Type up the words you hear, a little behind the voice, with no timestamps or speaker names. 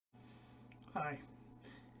Hi,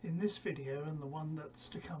 in this video and the one that's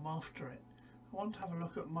to come after it, I want to have a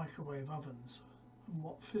look at microwave ovens and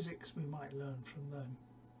what physics we might learn from them.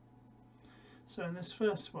 So in this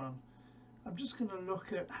first one, I'm just going to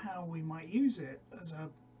look at how we might use it as a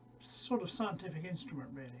sort of scientific instrument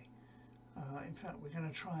really. In fact, we're going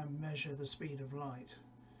to try and measure the speed of light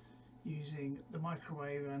using the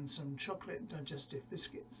microwave and some chocolate digestive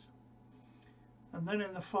biscuits. And then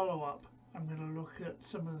in the follow-up, I'm going to look at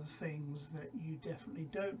some of the things that you definitely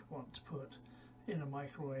don't want to put in a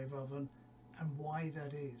microwave oven and why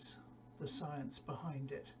that is, the science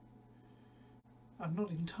behind it. I'm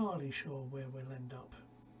not entirely sure where we'll end up,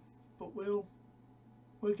 but we'll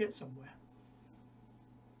get somewhere.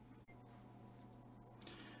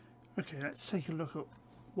 Okay, let's take a look at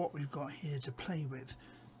what we've got here to play with.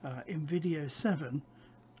 In video 7,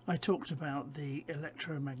 I talked about the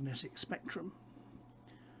electromagnetic spectrum.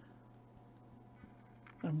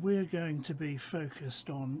 And we're going to be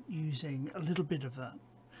focused on using a little bit of that.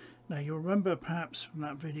 Now you'll remember perhaps from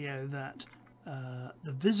that video that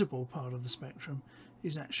the visible part of the spectrum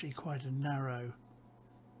is actually quite a narrow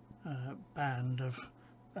band of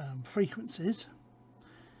frequencies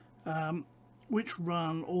which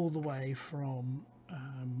run all the way from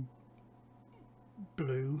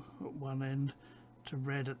blue at one end to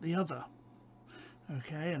red at the other.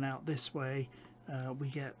 Okay, and out this way we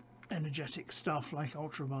get energetic stuff like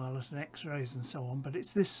ultraviolet and X-rays and so on, but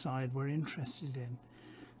it's this side we're interested in.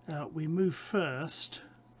 We move first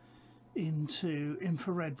into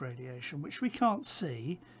infrared radiation, which we can't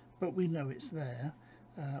see, but we know it's there.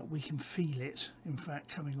 We can feel it, in fact,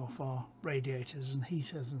 coming off our radiators and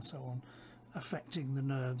heaters and so on, affecting the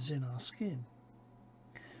nerves in our skin.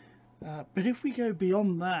 But if we go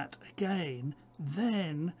beyond that again,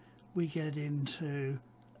 then we get into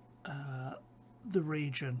the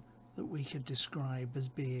region that we could describe as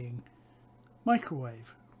being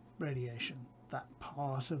microwave radiation, that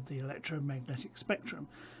part of the electromagnetic spectrum,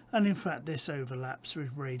 and in fact this overlaps with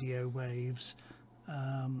radio waves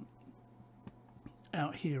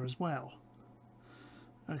out here as well.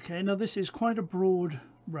 Okay, now this is quite a broad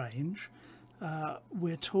range.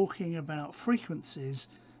 We're talking about frequencies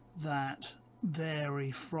that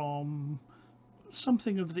vary from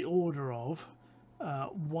something of the order of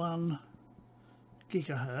 1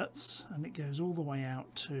 gigahertz, and it goes all the way out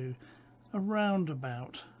to around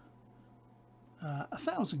about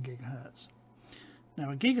 1000 gigahertz.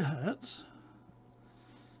 Now a gigahertz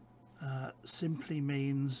simply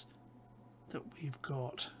means that we've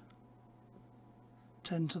got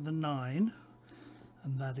 10 to the 9,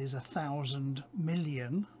 and that is 1,000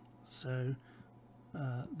 million, so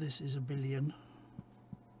this is a billion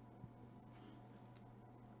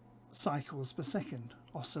cycles per second,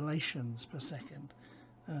 oscillations per second,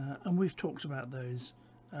 and we've talked about those,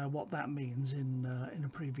 what that means in a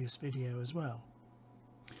previous video as well.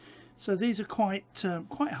 So these are quite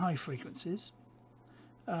high frequencies,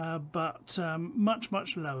 but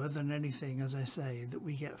much lower than anything, as I say, that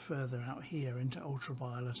we get further out here into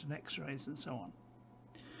ultraviolet and X-rays and so on.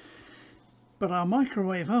 But our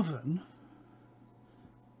microwave oven,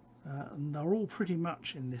 and they're all pretty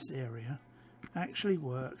much in this area, actually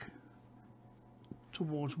work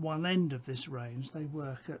towards one end of this range. They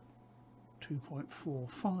work at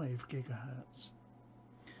 2.45 gigahertz,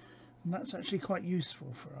 and that's actually quite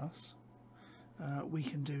useful for us. We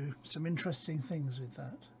can do some interesting things with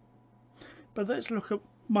that. But let's look at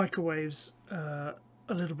microwaves a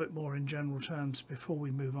little bit more in general terms before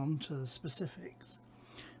we move on to the specifics.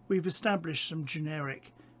 We've established some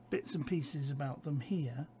generic bits and pieces about them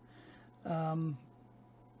here.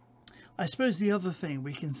 I suppose the other thing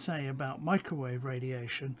we can say about microwave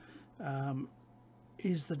radiation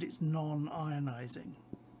is that it's non-ionizing.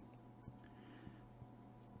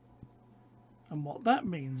 And what that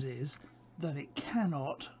means is that it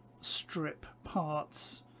cannot strip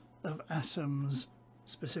parts of atoms,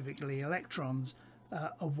 specifically electrons,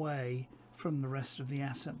 away from the rest of the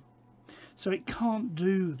atom. So it can't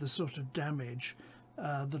do the sort of damage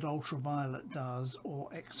that ultraviolet does,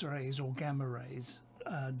 or X-rays or gamma rays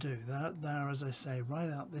do. They're, as I say, right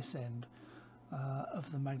out this end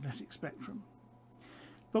of the magnetic spectrum.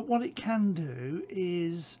 But what it can do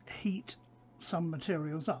is heat some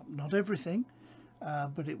materials up. Not everything,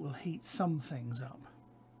 but it will heat some things up.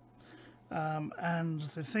 And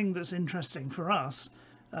the thing that's interesting for us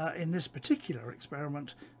in this particular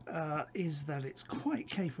experiment is that it's quite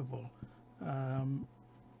capable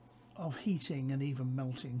of heating and even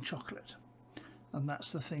melting chocolate. And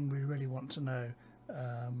that's the thing we really want to know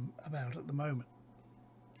about at the moment.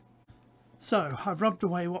 So I've rubbed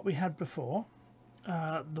away what we had before,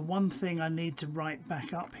 The one thing I need to write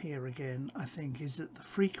back up here again, I think, is that the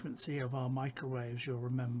frequency of our microwaves, you'll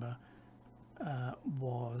remember,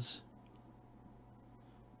 was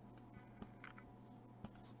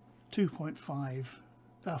 2.45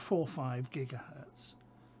 gigahertz.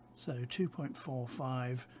 So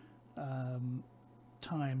 2.45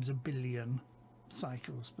 times a billion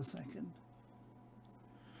cycles per second.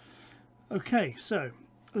 Okay, so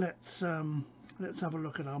let's have a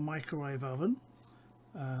look at our microwave oven.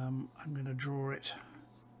 I'm going to draw it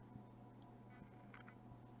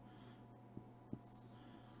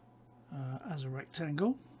as a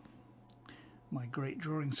rectangle. My great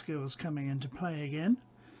drawing skills coming into play again.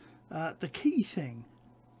 The key thing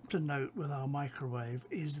to note with our microwave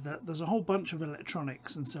is that there's a whole bunch of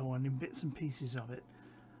electronics and so on in bits and pieces of it,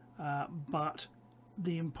 but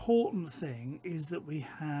the important thing is that we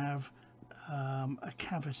have a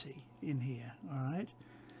cavity in here, all right,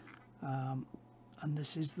 and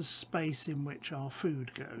this is the space in which our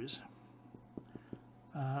food goes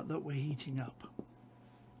that we're heating up,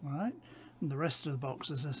 all right. And the rest of the box,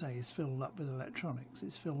 as I say, is filled up with electronics.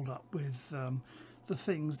 It's filled up with the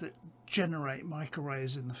things that generate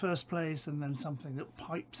microwaves in the first place, and then something that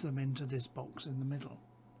pipes them into this box in the middle.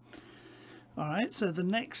 Alright, so the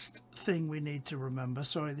next thing we need to remember,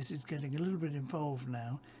 sorry this is getting a little bit involved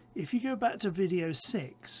now, if you go back to video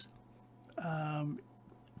 6,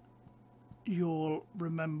 you'll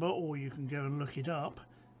remember, or you can go and look it up,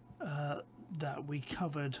 that we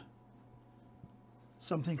covered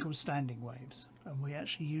something called standing waves, and we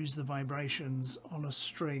actually use the vibrations on a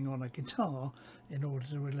string on a guitar in order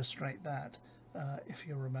to illustrate that, if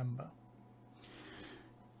you remember.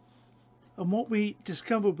 And what we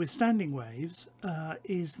discovered with standing waves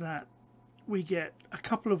is that we get a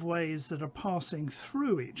couple of waves that are passing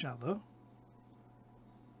through each other,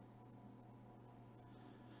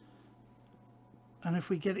 and if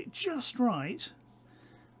we get it just right,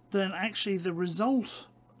 then actually the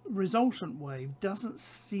resultant wave doesn't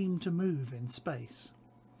seem to move in space.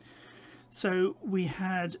 So we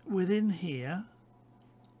had within here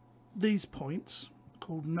these points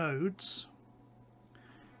called nodes,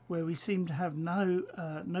 where we seem to have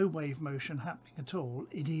no wave motion happening at all.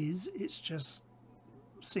 It's just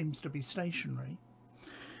seems to be stationary.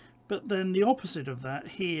 But then the opposite of that,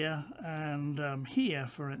 here and here,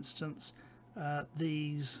 for instance,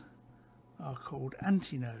 these are called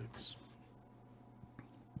antinodes.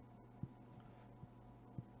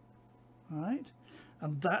 Right,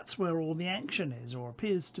 and that's where all the action is, or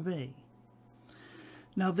appears to be.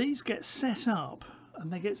 Now these get set up, and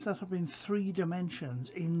they get set up in 3 dimensions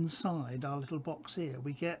inside our little box here.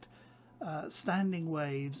 We get standing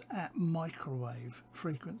waves at microwave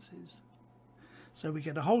frequencies. So we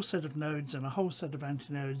get a whole set of nodes and a whole set of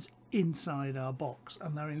antinodes inside our box,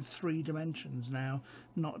 and they're in 3 dimensions now,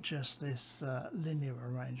 not just this linear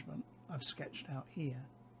arrangement I've sketched out here.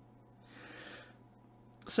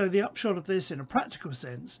 So the upshot of this in a practical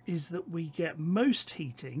sense is that we get most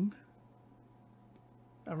heating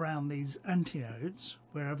around these antinodes,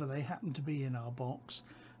 wherever they happen to be in our box,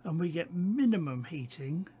 and we get minimum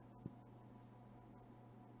heating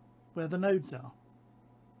where the nodes are.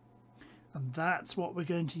 And that's what we're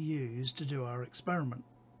going to use to do our experiment.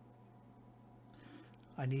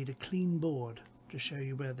 I need a clean board to show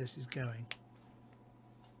you where this is going.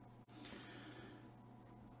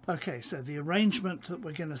 Okay, so the arrangement that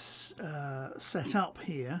we're going to set up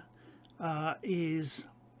here is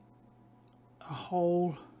a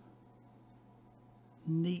whole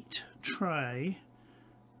neat tray,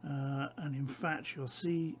 and in fact you'll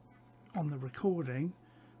see on the recording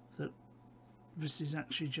that this is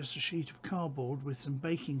actually just a sheet of cardboard with some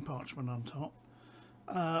baking parchment on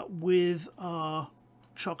top, with our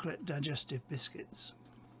chocolate digestive biscuits.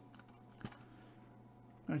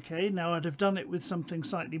 Okay, now I'd have done it with something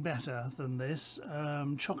slightly better than this.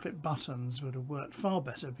 Chocolate buttons would have worked far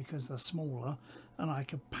better because they're smaller, and I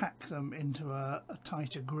could pack them into a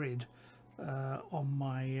tighter grid on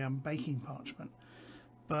my baking parchment.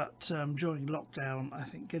 But during lockdown, I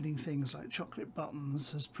think getting things like chocolate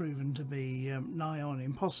buttons has proven to be nigh on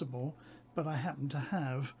impossible, but I happen to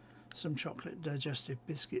have some chocolate digestive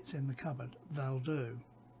biscuits in the cupboard. They'll do.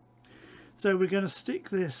 So we're going to stick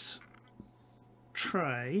this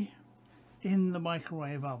tray in the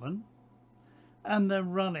microwave oven and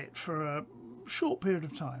then run it for a short period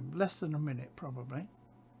of time, less than a minute probably.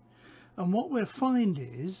 And what we'll find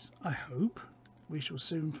is, I hope, we shall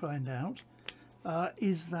soon find out,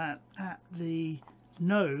 is that at the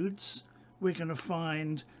nodes we're going to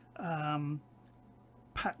find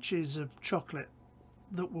patches of chocolate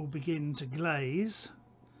that will begin to glaze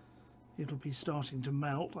it'll be starting to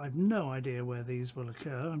melt. I've no idea where these will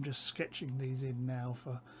occur. I'm just sketching these in now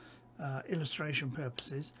for illustration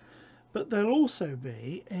purposes. But there'll also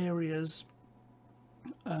be areas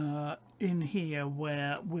in here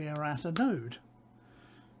where we're at a node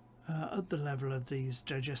at the level of these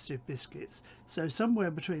digestive biscuits. So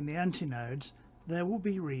somewhere between the antinodes there will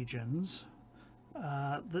be regions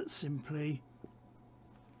that simply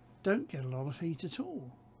don't get a lot of heat at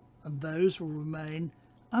all, and those will remain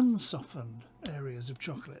unsoftened areas of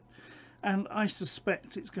chocolate. And I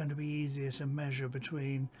suspect it's going to be easier to measure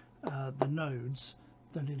between the nodes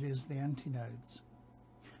than it is the antinodes.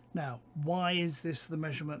 Now, why is this the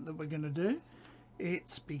measurement that we're going to do?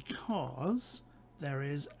 It's because there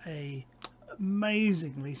is a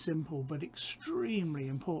amazingly simple but extremely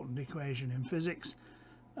important equation in physics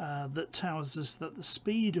that tells us that the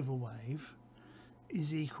speed of a wave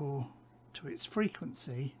is equal to its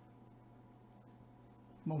frequency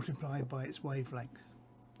multiplied by its wavelength.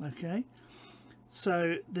 Okay,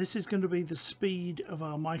 so this is going to be the speed of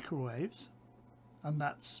our microwaves, and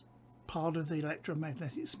that's part of the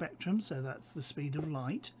electromagnetic spectrum, so that's the speed of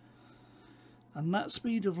light, and that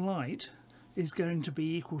speed of light is going to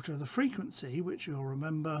be equal to the frequency, which you'll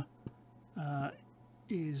remember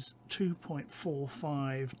is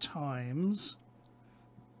 2.45 times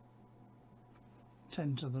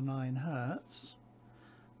 10 to the 9 hertz,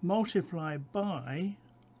 multiplied by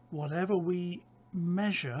whatever we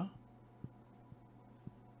measure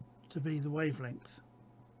to be the wavelength.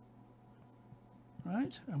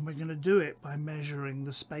 Right, and we're going to do it by measuring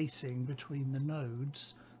the spacing between the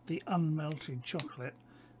nodes, the unmelted chocolate,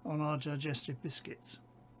 on our digestive biscuits.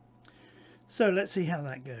 So let's see how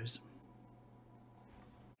that goes.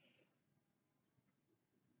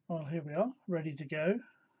 Well, here we are, ready to go.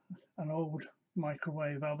 An old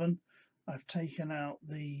microwave oven. I've taken out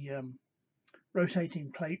the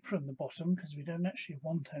rotating plate from the bottom because we don't actually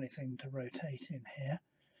want anything to rotate in here.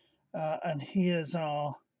 And here's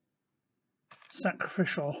our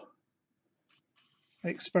sacrificial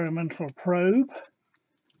experimental probe,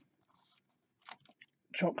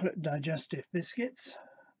 chocolate digestive biscuits.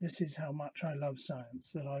 This is how much I love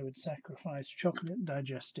science, that I would sacrifice chocolate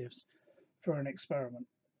digestives for an experiment.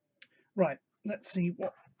 Right, let's see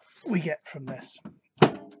what we get from this.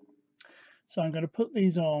 So I'm going to put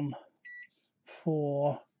these on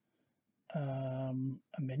for a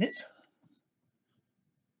minute.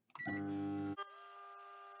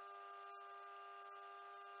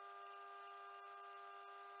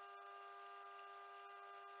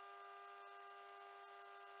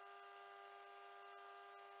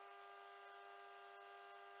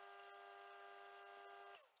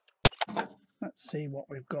 Let's see what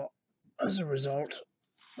we've got as a result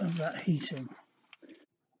of that heating.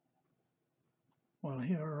 Well,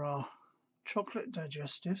 here are our chocolate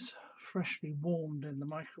digestives, freshly warmed in the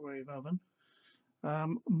microwave oven.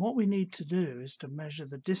 What we need to do is to measure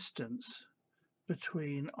the distance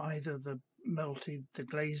between either the melted, the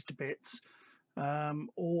glazed bits,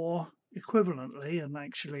 or equivalently, and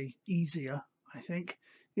actually easier, I think,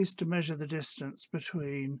 is to measure the distance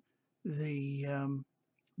between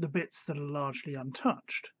the bits that are largely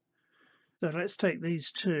untouched. So let's take these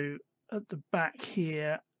two at the back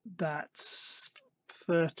here. That's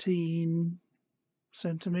 13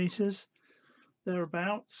 centimeters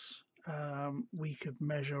thereabouts. We could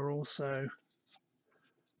measure also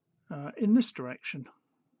in this direction,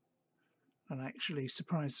 and actually,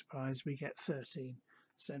 surprise surprise, we get 13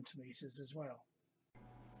 centimeters as well.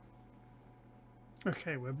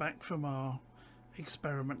 Okay, we're back from our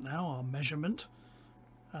experiment now, our measurement,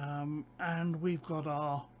 and we've got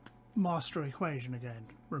our master equation again,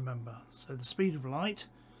 remember. So the speed of light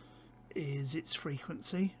is its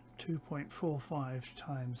frequency, 2.45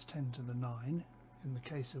 times 10 to the 9 in the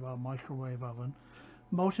case of our microwave oven,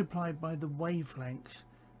 multiplied by the wavelength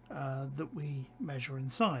that we measure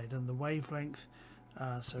inside. And the wavelength,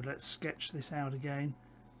 so let's sketch this out again.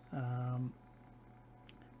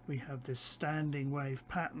 We have this standing wave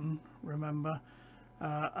pattern, remember,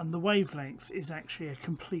 and the wavelength is actually a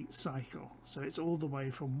complete cycle, so it's all the way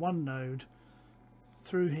from one node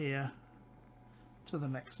through here to the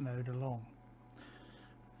next node along.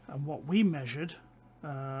 And what we measured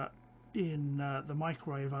in the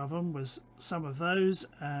microwave oven was some of those,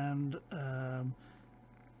 and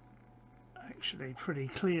actually pretty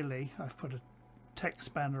clearly I've put a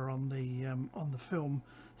text banner on the film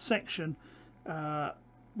section.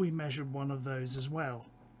 We measured one of those as well.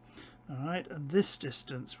 Alright, and this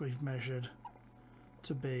distance we've measured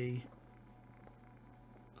to be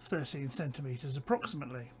 13 centimeters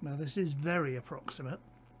approximately. Now this is very approximate,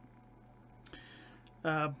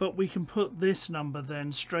 but we can put this number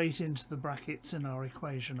then straight into the brackets in our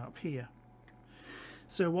equation up here.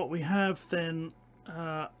 So what we have then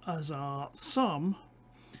as our sum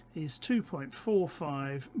is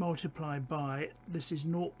 2.45 multiplied by, this is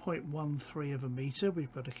 0.13 of a metre.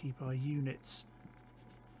 We've got to keep our units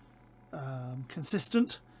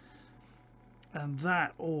consistent, and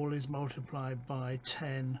that all is multiplied by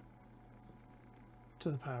 10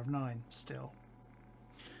 to the power of 9 still.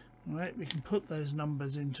 Right, we can put those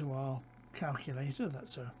numbers into our calculator.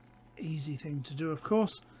 That's a easy thing to do, of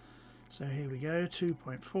course. So here we go,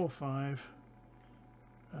 2.45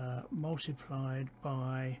 multiplied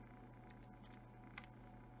by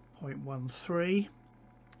 0.13,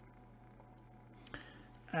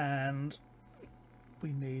 and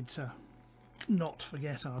we need to not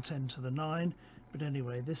forget our 10 to the 9, but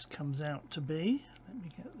anyway, this comes out to be, let me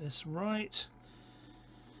get this right,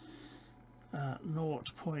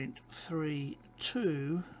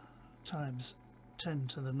 0.32 times 10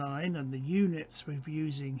 to the 9, and the units we're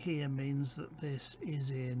using here means that this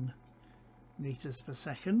is in meters per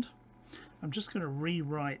second. I'm just going to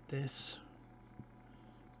rewrite this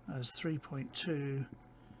as 3.2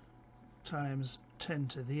 times 10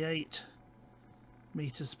 to the 8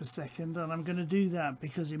 meters per second, and I'm going to do that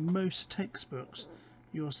because in most textbooks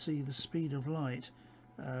you'll see the speed of light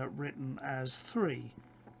written as 3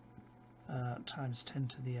 times 10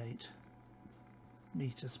 to the 8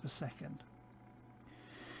 meters per second.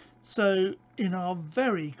 So in our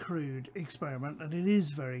very crude experiment, and it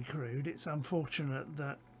is very crude, it's unfortunate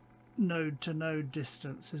that node to node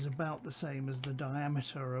distance is about the same as the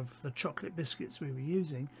diameter of the chocolate biscuits we were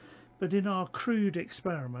using, but in our crude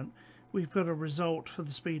experiment we've got a result for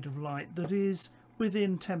the speed of light that is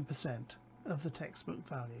within 10% of the textbook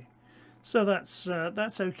value. So that's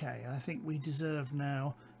okay. I think we deserve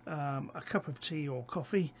now a cup of tea or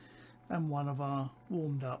coffee and one of our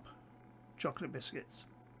warmed up chocolate biscuits.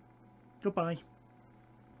 Goodbye.